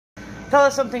Tell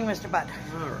us something, Mr. Bud.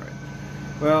 Alright.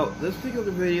 Well, this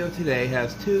particular video today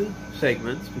has two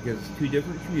segments because it's two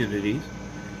different communities.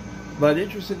 But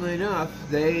interestingly enough,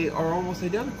 they are almost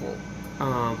identical.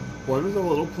 One is a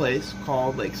little place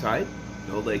called Lakeside,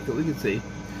 no lake that we can see.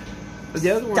 But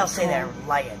the other one, don't say they're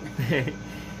lying.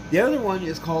 The other one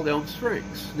is called Elm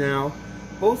Springs. Now,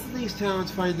 both of these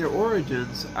towns find their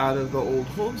origins out of the old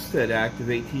Homestead Act of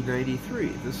 1893.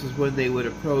 This is when they would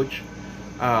approach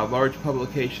large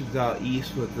publications out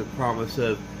east with the promise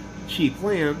of cheap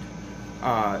land.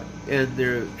 And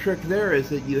their trick there is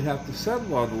that you have to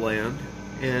settle on the land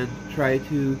and try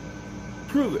to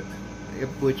prove it,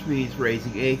 which means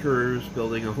raising acres,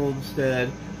 building a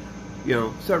homestead, you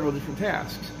know, several different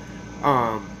tasks.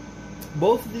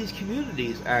 Both of these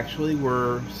communities actually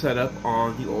were set up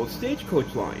on the old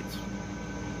stagecoach lines.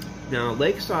 Now,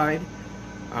 Lakeside,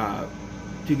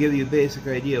 to give you a basic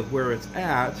idea of where it's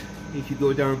at, if you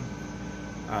go down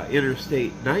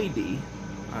Interstate 90,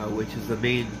 which is the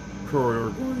main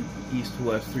corridor going east to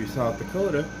west through South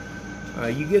Dakota,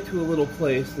 you get to a little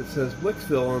place that says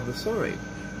Wicksville on the sign.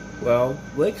 Well,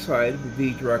 Lakeside would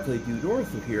be directly due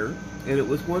north of here, and it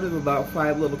was one of about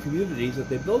 5 little communities that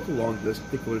they built along this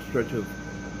particular stretch of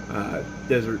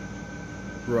desert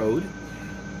road.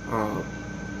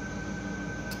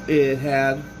 It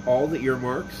had all the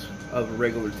earmarks of a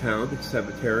regular town: a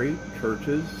cemetery,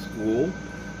 churches, school.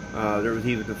 There was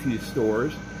even a few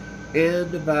stores,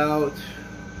 and about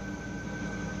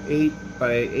 8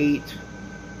 by 8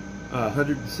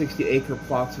 160-acre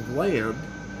plots of land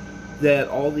that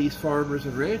all these farmers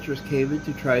and ranchers came in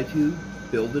to try to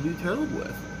build a new town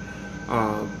with.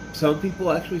 Some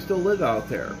people actually still live out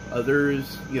there.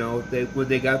 Others, you know, when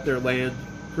they got their land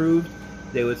approved,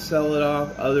 they would sell it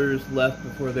off. Others left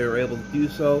before they were able to do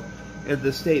so, and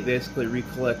the state basically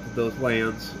recollected those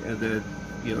lands and then,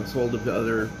 you know, sold them to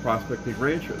other prospecting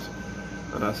ranchers.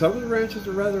 Some of the ranches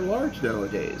are rather large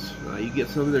nowadays. You get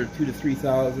some that are 2,000 to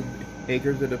 3,000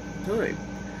 acres at a time.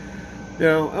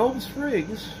 Now, Elm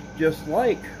Springs, just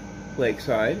like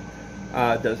Lakeside,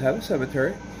 does have a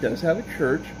cemetery, does have a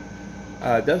church,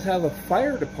 does have a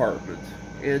fire department,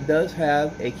 and does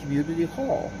have a community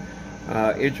hall.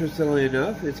 Interestingly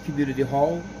enough, its community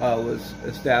hall was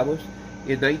established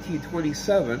in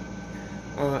 1927,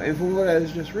 and from what I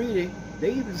was just reading,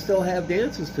 they even still have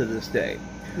dances to this day.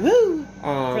 Woo!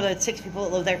 For the 6 people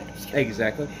that live there.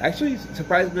 Exactly. Actually,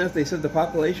 surprisingly enough, they said the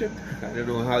population, I don't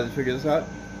know how to figure this out,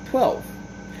 12.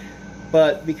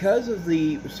 But because of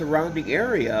the surrounding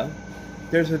area,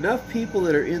 there's enough people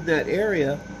that are in that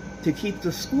area to keep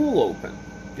the school open.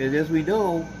 And as we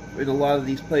know, in a lot of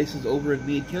these places over in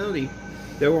Meade County,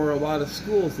 there were a lot of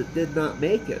schools that did not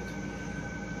make it.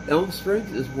 Elm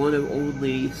Springs is one of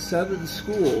only 7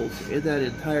 schools in that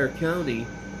entire county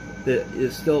that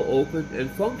is still open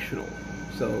and functional.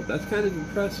 So that's kind of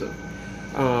impressive.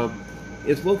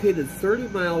 It's located 30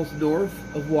 miles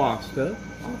north of Wasta,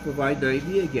 off of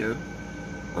I-90 again.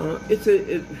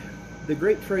 The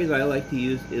great phrase I like to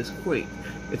use is quaint.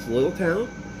 It's a little town,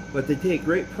 but they take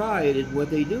great pride in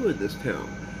what they do in this town.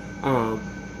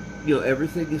 You know,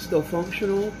 everything is still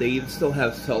functional. They even still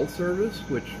have cell service,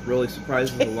 which really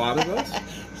surprises a lot of us.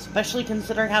 Especially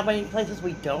considering how many places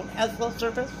we don't have cell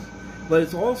service. But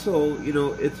it's also, you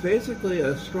know, it's basically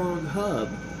a strong hub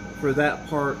for that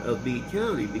part of Meade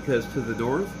County, because to the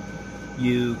north,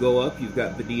 you go up, you've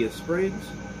got Bonilla Springs,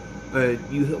 and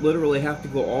you literally have to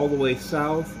go all the way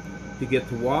south to get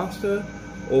to Wasta.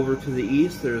 Over to the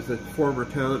east, there's the former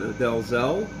town of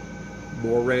Dalzell,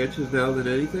 more ranches now than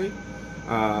anything.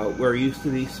 Where it used to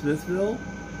be Smithville,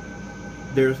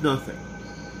 there's nothing.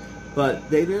 But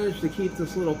they managed to keep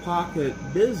this little pocket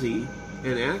busy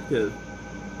and active,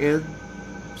 and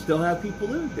still have people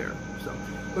living there. So,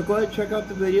 but go ahead and check out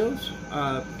the videos.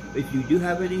 If you do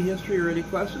have any history or any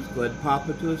questions, go ahead and pop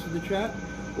it to us in the chat.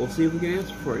 We'll see if we can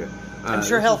answer for you. I'm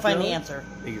sure he'll find the answer.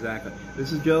 Exactly.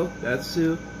 This is Joe. That's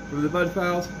Sue from the Bud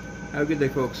Files. Have a good day,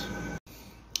 folks.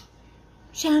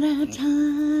 Shout out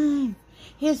time.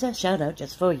 Here's a shout out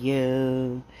just for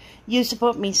you. You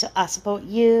support me, so I support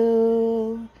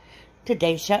you.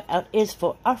 Today's shout out is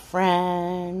for our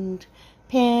friend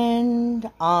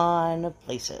Pinned on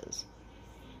Places.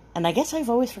 And I guess I've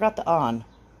always forgot the on.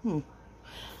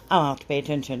 I'll have to pay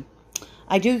attention.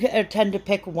 I do tend to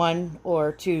pick 1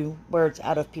 or 2 words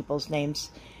out of people's names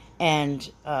and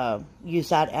use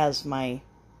that as my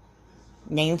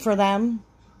name for them.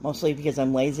 Mostly because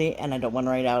I'm lazy and I don't want to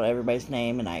write out everybody's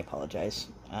name, and I apologize.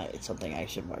 It's something I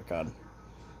should work on.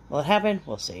 Will it happen?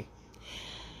 We'll see.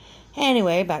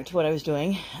 Anyway, back to what I was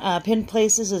doing. Pinned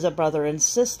Places is a brother and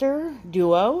sister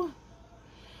duo.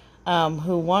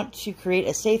 who want to create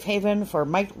a safe haven for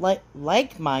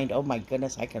like-minded, oh my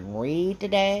goodness, I can read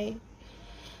today,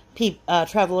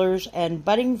 travelers and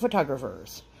budding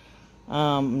photographers.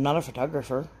 I'm not a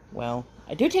photographer. Well,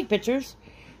 I do take pictures,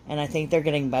 and I think they're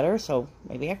getting better, so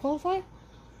maybe I qualify?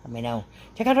 Let me know.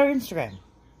 Check out our Instagram.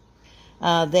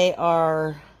 They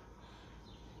are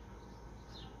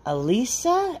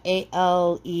Alessa,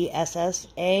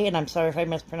 A-L-E-S-S-A, and I'm sorry if I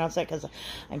mispronounced that because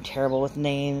I'm terrible with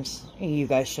names. You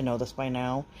guys should know this by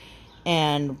now.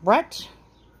 And Brett,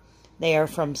 they are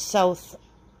from south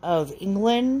of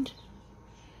England.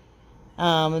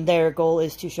 Their goal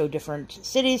is to show different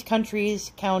cities,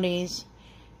 countries, counties.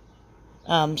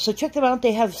 So check them out.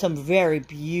 They have some very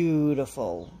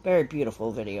beautiful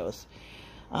videos.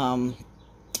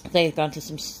 They've gone to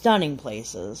some stunning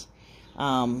places.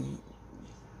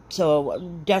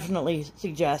 So definitely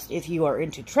suggest if you are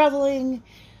into traveling,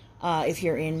 if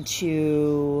you're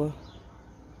into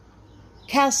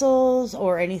castles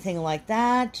or anything like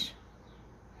that,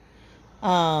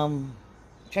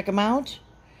 check them out.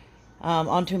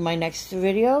 On to my next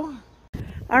video.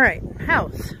 Alright,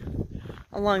 house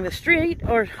along the street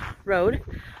or road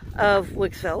of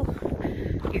Lakeside.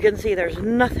 You can see there's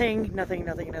nothing.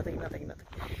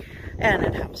 And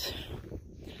a house.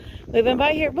 We've been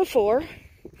by here before.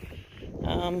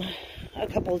 A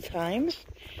couple of times.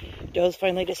 Joe's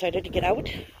finally decided to get out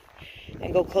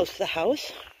and go close to the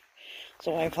house.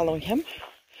 So I'm following him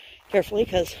carefully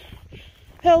because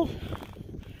hell.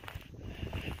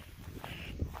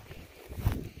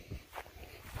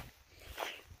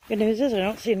 Good news is I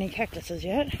don't see any cactuses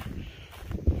yet.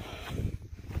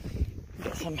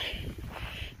 Get some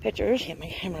pictures. Get my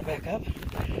camera back up.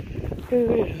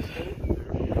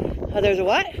 Oh, there's a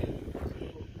what?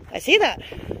 I see that.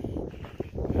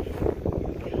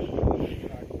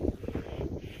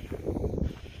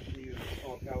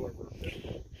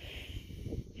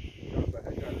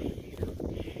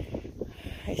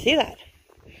 I see that.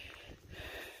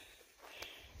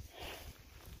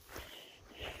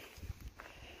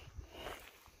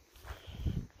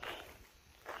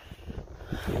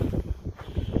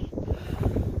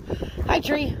 Hi,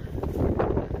 tree.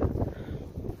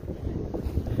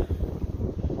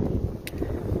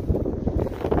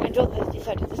 Angel has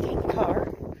decided to stay in the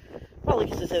car. Probably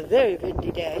because it's a very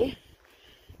windy day.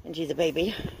 And she's a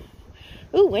baby.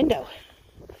 Ooh, window.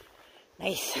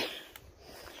 Nice.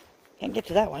 Can't get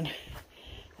to that one.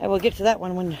 I will get to that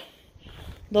one when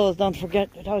those don't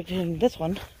forget to talk to this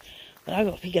one. But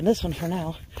I'll go peek in this one for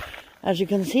now. As you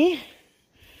can see,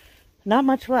 not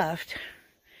much left.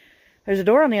 There's a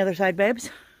door on the other side, babes.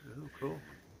 Oh, cool.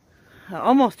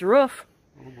 Almost a roof.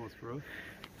 Almost roof.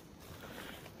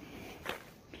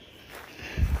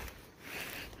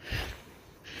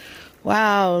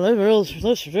 Wow,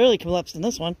 this really collapsed in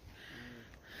this one.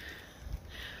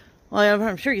 Well,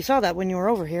 I'm sure you saw that when you were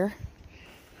over here.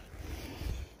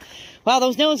 Wow,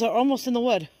 those nails are almost in the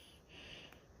wood.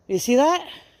 You see that?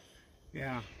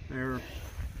 Yeah,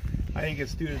 I think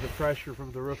it's due to the pressure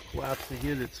from the roof collapsing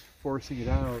in. It's forcing it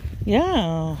out.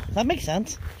 Yeah, that makes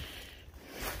sense.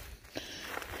 You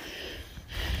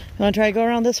want to try to go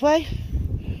around this way?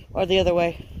 Or the other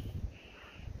way?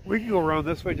 We can go around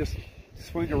this way, just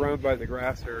swing around by the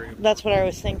grass area. That's what I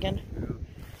was thinking.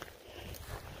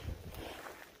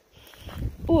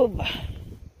 Yeah. Ooh.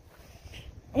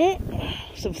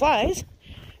 Some flies.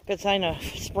 Good sign of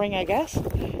spring, I guess.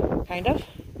 Kind of.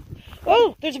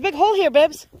 Oh, there's a big hole here,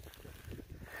 Bibbs.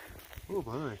 Oh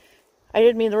my. I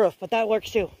didn't mean the roof, but that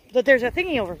works too. But there's a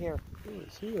thingy over here. Oh, I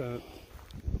see that.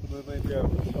 I might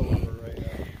grab a cellular right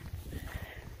now.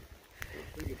 I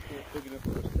think it's not big enough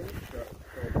for a screenshot.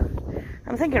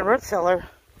 I'm thinking root cellar.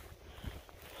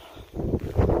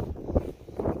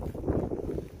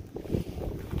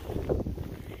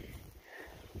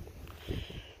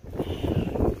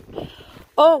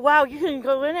 Oh, wow, you can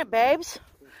go in it, babes.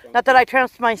 Not that I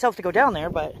trounced myself to go down there,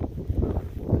 but...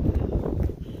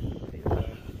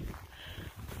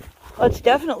 Oh, it's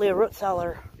definitely a root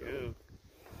cellar. Yeah.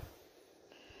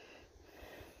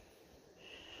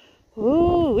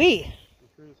 Ooh-wee.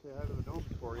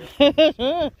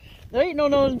 There ain't no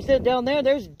gnomes down there.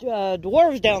 There's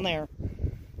dwarves down there.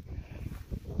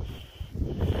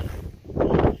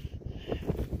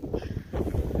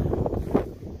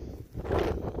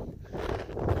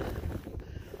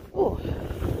 Ooh.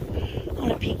 I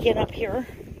want to peek in up here.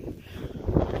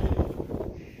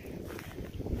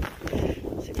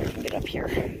 Let's see if I can get up here.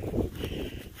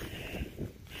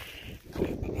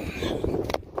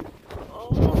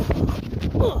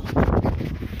 Oh.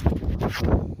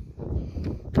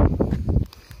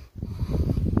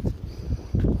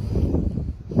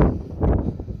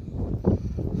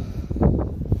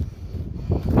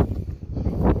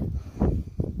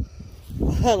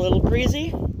 A little breezy?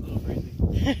 A little breezy.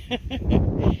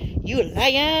 You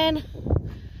lying?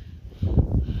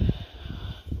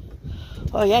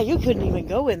 Oh yeah, you couldn't even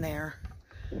go in there.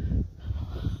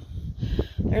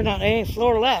 There's not any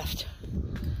floor left.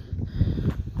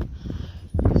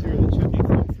 You see where the chimney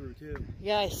fell through too.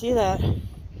 Yeah, I see that.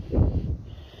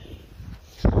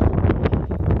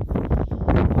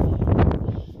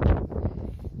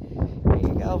 There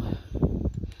you go.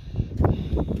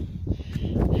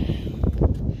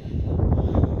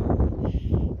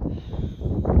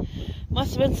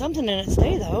 Must have been something in its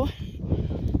day, though.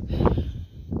 Put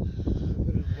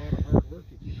in a lot of hard work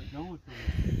to keep it going for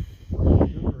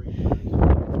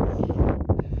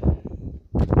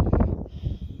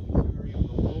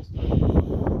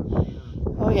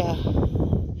Oh yeah.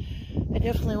 I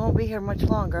definitely won't be here much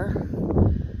longer.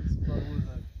 This is probably one of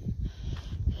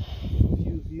the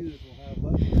few views we'll have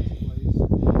left of this place.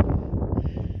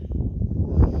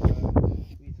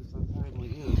 Meets us untimely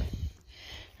end.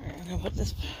 Alright, I'm gonna put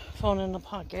this phone in the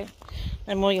pocket.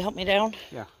 And will you help me down?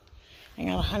 Yeah. Hang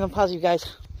on, I'm gonna pause you guys.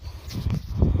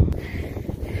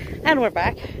 And we're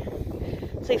back.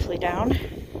 Safely down.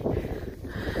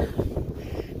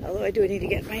 Although I do need to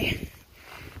get my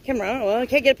camera. Well, I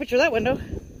can't get a picture of that window.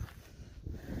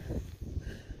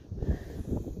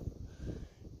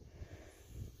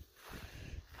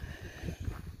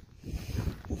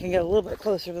 I can get a little bit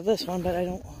closer to this one, but I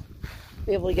don't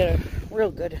be able to get a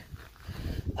real good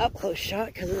up close shot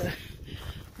because of the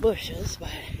bushes. But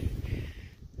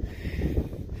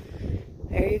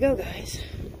there you go, guys.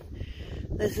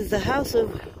 This is the house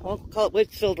of, well, we'll call it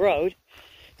Wakefield Road,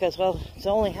 because, well, it's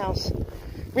the only house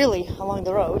really along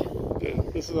the road. Okay,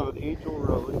 this is on Angel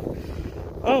Road.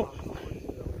 Oh.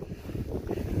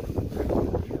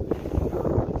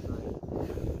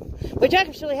 Which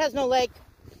actually has no lake.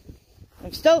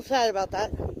 I'm still sad about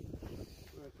that. That's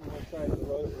on what side of the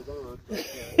road it was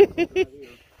on, but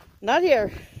Not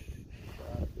here.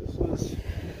 this was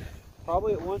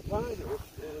probably at one time it was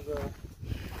a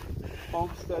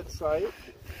homestead site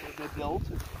when they built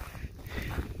it.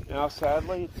 Now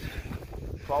sadly it's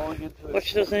falling into its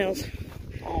Watch those nails.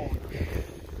 own.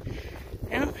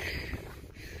 Yeah.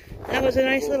 That was a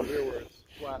nice little... Here where it's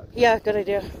flat. Yeah, good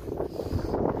idea.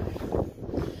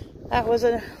 That was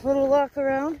a little walk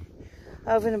around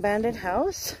of an abandoned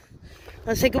house.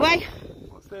 Let's say goodbye.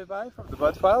 We'll say bye from the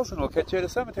Bud Files and we'll catch you at a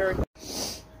cemetery.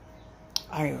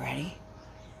 Are you ready?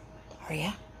 Are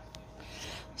you?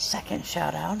 Second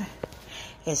shout out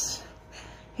is,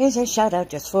 here's a shout out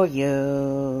just for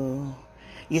you.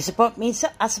 You support me, so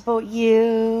I support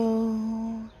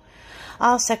you.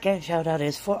 Our second shout out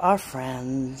is for our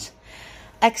friends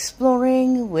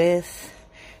Exploring with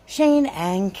Shane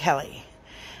and Kelly.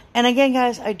 And again,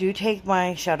 guys, I do take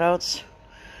my shout outs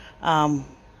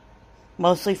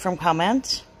mostly from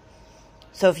comments.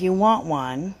 So if you want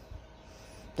one,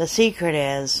 the secret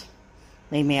is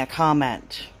leave me a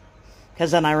comment,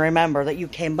 because then I remember that you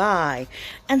came by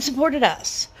and supported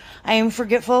us. I am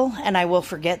forgetful, and I will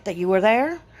forget that you were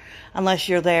there, unless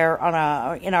you're there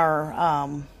on in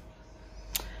our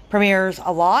premieres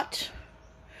a lot.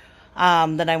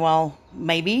 Then I will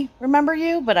maybe remember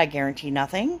you, but I guarantee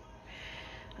nothing.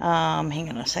 Hang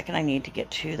on a second. I need to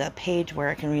get to the page where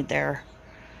I can read their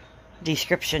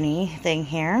description-y thing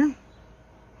here.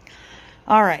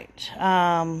 All right.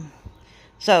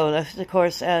 So, of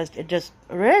course, just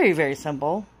very, very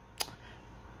simple.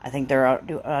 I think they're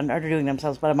underdoing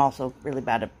themselves, but I'm also really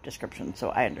bad at description, so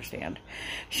I understand.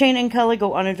 Shane and Kelly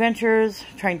go on adventures,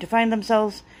 trying to find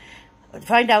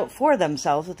out for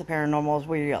themselves if the paranormal is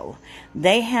real.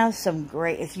 They have some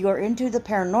great, if you are into the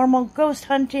paranormal, ghost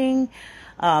hunting,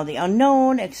 the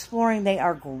unknown, exploring, they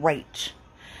are great.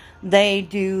 They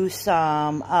do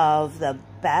some of the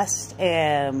best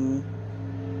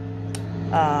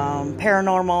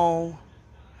paranormal,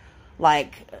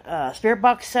 like spirit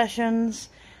box sessions.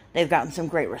 They've gotten some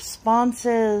great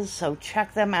responses, so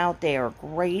check them out. They are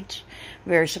great,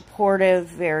 very supportive,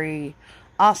 very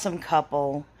awesome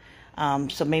couple.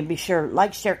 So maybe sure,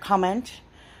 like, share, comment,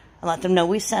 and let them know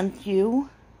we sent you.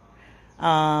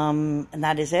 And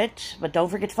that is it. But don't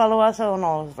forget to follow us on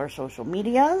all of our social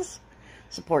medias.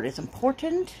 Support is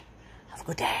important. Have a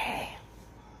good day.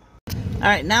 All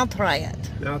right, now try it.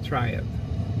 Now try it.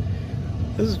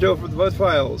 This is Joe from the Bud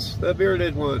Files, the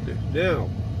bearded one. Now,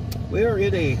 we are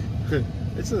in a,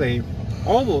 this is a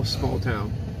almost small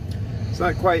town. It's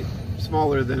not quite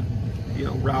smaller than, you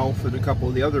know, Ralph and a couple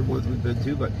of the other ones we've been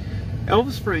to, but Elm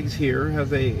Springs here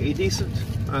has a decent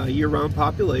year-round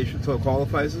population, so it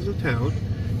qualifies as a town,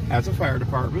 has a fire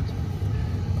department.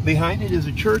 Behind it is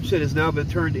a church that has now been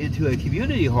turned into a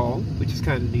community hall, which is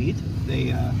kind of neat.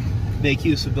 They make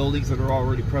use of buildings that are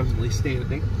already presently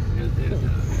standing and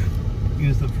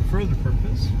use them for further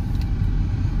purpose.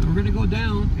 And we're going to go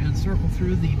down and circle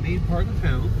through the main part of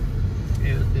town,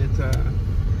 and it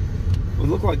will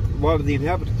look like a lot of the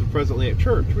inhabitants are presently at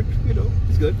church, which, you know,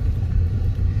 is good.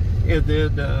 And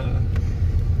then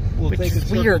we'll take a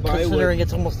weird considering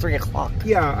it's almost 3 o'clock.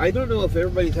 Yeah, I don't know if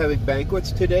everybody's having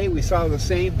banquets today. We saw the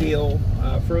same deal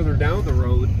further down the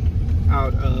road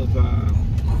out of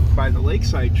by the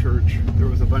Lakeside church. There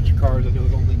was a bunch of cars and it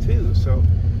was only 2, so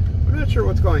we're not sure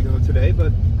what's going on today,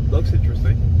 but looks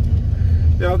interesting.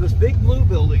 Now this big blue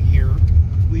building here,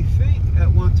 we think at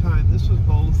one time this was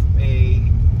both a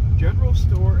general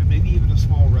store and maybe even a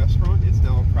small restaurant. It's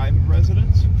now a private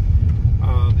residence.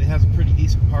 It has a pretty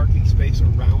decent parking space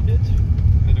around it,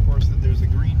 and of course there's a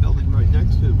green building right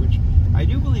next to it, which I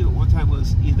do believe at one time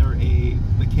was either a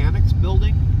mechanics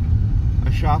building,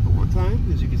 a shop at one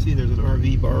time. As you can see, there's an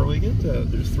RV borrowing it.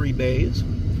 There's 3 bays,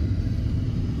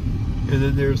 and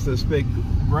then there's this big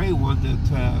gray one that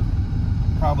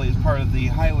probably is part of the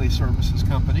highway services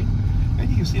company, and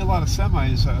you can see a lot of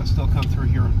semis still come through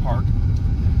here and park.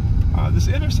 This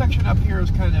intersection up here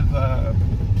is kind of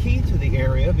key to the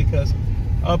area, because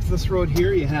up this road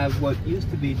here you have what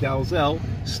used to be Dalzell,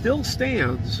 still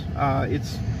stands.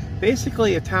 It's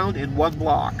basically a town in one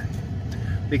block,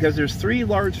 because there's 3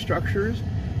 large structures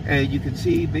and you can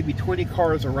see maybe 20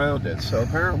 cars around it. So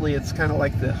apparently it's kind of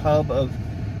like the hub of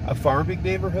a farming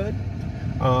neighborhood.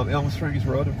 Elm Springs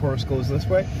Road, of course, goes this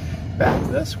way. Back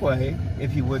this way,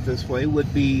 if you went this way,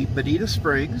 would be Bonita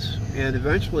Springs, and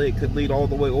eventually it could lead all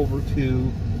the way over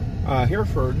to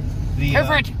Hereford, the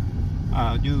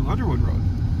new Underwood Road.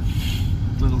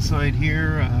 Little sign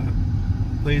here,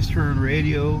 please turn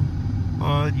radio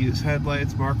on, use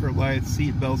headlights, marker lights,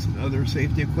 seat belts, and other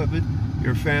safety equipment.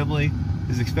 Your family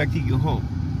is expecting you home.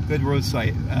 Good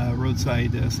roadside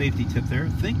safety tip there.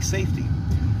 Think safety.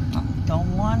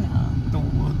 Don't wanna.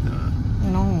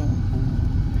 No.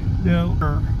 Now,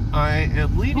 I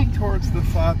am leaning towards the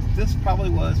thought that this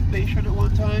probably was Patient at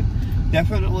one time.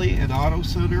 Definitely an auto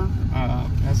center.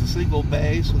 Has a single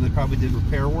bay, so they probably did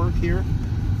repair work here.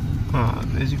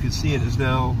 As you can see, it is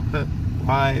now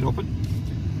wide open.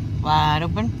 Wide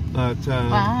open. But,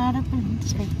 wide open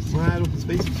space. Wide open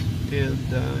spaces. And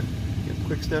get a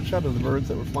quick snapshot of the birds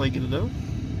that were flying in and out.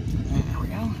 There we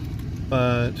go.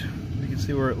 But you can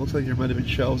see where it looks like there might have been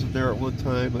shelves in there at one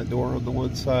time, a door on the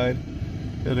one side,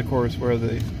 and of course where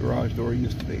the garage door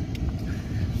used to be.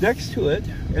 Next to it,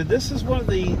 and this is one of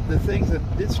the things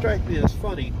that did strike me as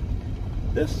funny,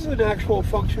 this is an actual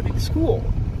functioning school.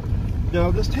 Now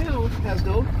this town has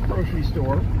no grocery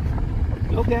store,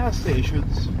 no gas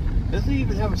stations, doesn't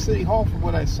even have a city hall from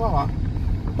what I saw,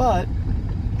 but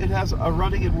it has a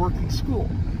running and working school.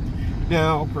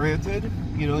 Now granted,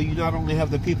 you know, you not only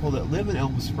have the people that live in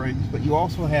Elm Springs, but you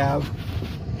also have,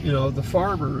 you know, the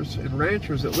farmers and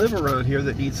ranchers that live around here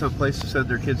that need someplace to send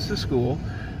their kids to school.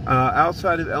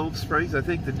 Outside of Elm Springs, I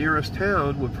think the nearest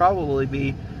town would probably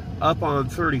be up on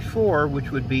 34,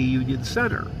 which would be Union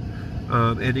Center.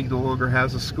 Enning no longer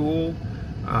has a school.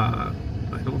 I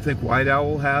don't think White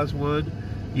Owl has one.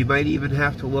 You might even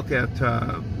have to look at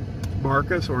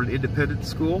Marcus or an independent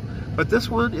school. But this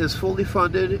one is fully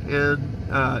funded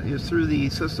and is through the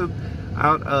system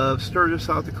out of Sturgis,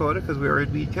 South Dakota, because we are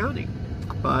in Meade County.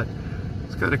 But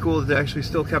it's kind of cool that they actually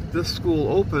still kept this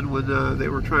school open when they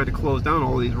were trying to close down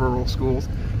all these rural schools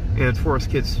and force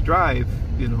kids to drive,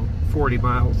 you know, 40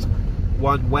 miles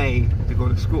one way to go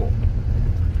to school.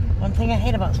 One thing I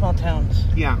hate about small towns.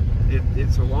 Yeah,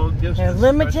 it's a long distance. They're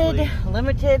limited.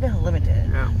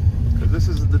 Yeah, because this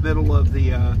is in the middle of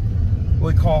the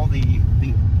what we call the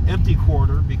empty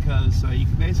quarter, because you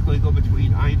can basically go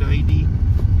between I-90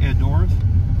 and north.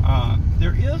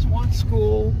 There is one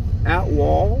school at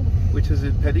Wall, which is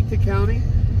in Pennington County,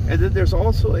 and then there's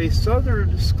also a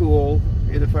southern school,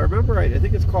 and if I remember right, I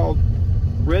think it's called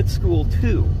Red School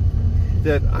 2,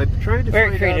 that I'm trying to find out.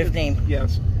 Very creative name.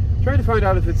 Yes. Trying to find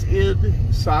out if it's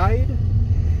inside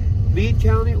Meade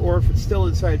County or if it's still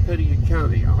inside Pennington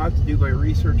County. I'll have to do my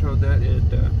research on that,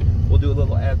 and we'll do a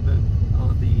little admin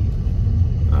on the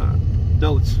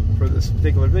notes for this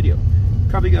particular video.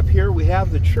 Coming up here, we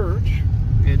have the church,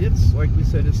 and it's, like we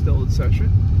said, it's still in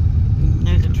session.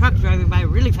 There's a truck driving by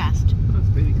really fast. Oh, it's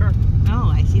a baby car.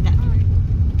 Oh, I see that.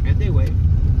 And they wave.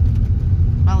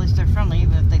 Well, at least they're friendly,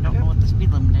 but if they don't know what the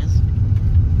speed limit is.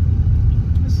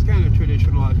 This is kind of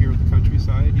traditional out here in the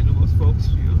countryside. You know, most folks,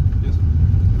 you know, just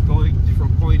going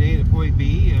from point A to point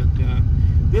B.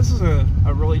 And this is a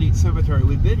really neat cemetery.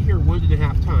 We've been here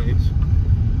 1.5 times.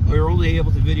 We were only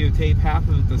able to videotape half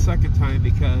of it the second time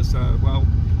because, well,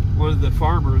 one of the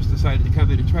farmers decided to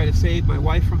come in and try to save my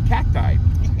wife from cacti.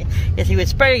 Yes, he was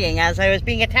spraying as I was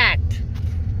being attacked.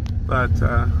 But,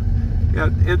 yeah,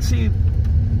 and see,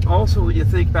 also when you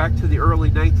think back to the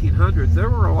early 1900s, there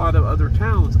were a lot of other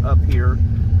towns up here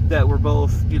that were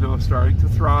both, you know, starting to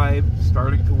thrive,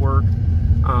 starting to work.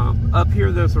 Up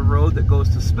here there's a road that goes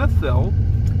to Smithville,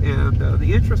 and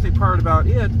the interesting part about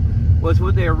it was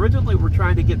when they originally were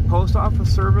trying to get post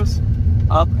office service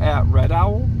up at Red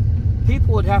Owl,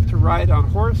 people would have to ride on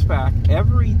horseback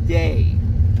every day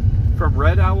from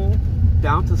Red Owl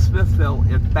down to Smithville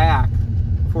and back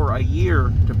for a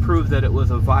year to prove that it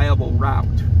was a viable route.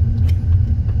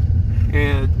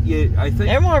 And I think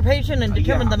they're more patient and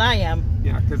determined than I am.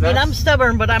 Yeah, because I'm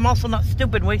stubborn, but I'm also not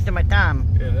stupid, wasting my time.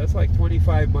 Yeah, that's like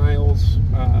 25 miles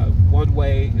one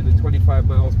way and then 25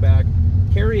 miles back,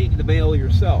 carrying the mail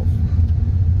yourself.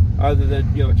 Other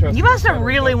than, you know, trust you must have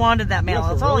really wanted that mail.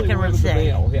 That's all I can really say.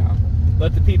 Mail, yeah.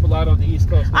 Let the people out on the East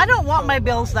Coast. I don't want my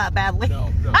bills that badly.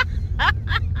 No.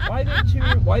 Why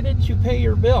didn't you pay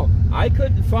your bill? I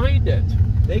couldn't find it.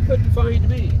 They couldn't find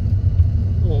me.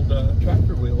 Old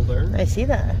tractor wheel there. I see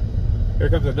that. Here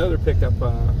comes another pickup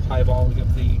highballing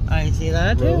up the I see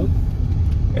that road.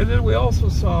 too. And then we also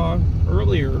saw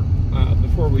earlier,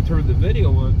 before we turned the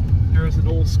video on, there's an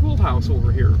old schoolhouse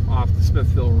over here off the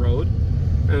Smithville Road.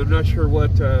 And I'm not sure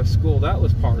what school that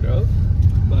was part of,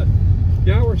 but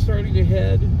now we're starting to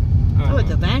head... oh, it's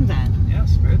a van.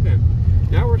 Yes, van.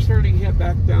 Now we're starting to head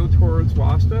back down towards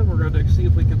Wasta. We're going to see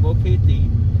if we can locate the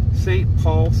St.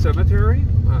 Paul Cemetery,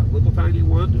 little tiny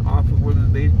one off of one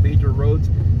of the major roads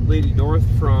leading north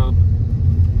from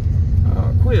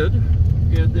Quinn.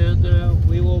 And then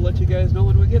we will let you guys know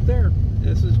when we get there.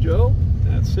 This is Joe.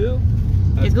 That's Sue.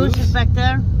 Your goose is back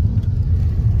there.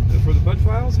 And for the Bud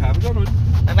Files, have a good one.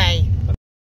 Bye-bye.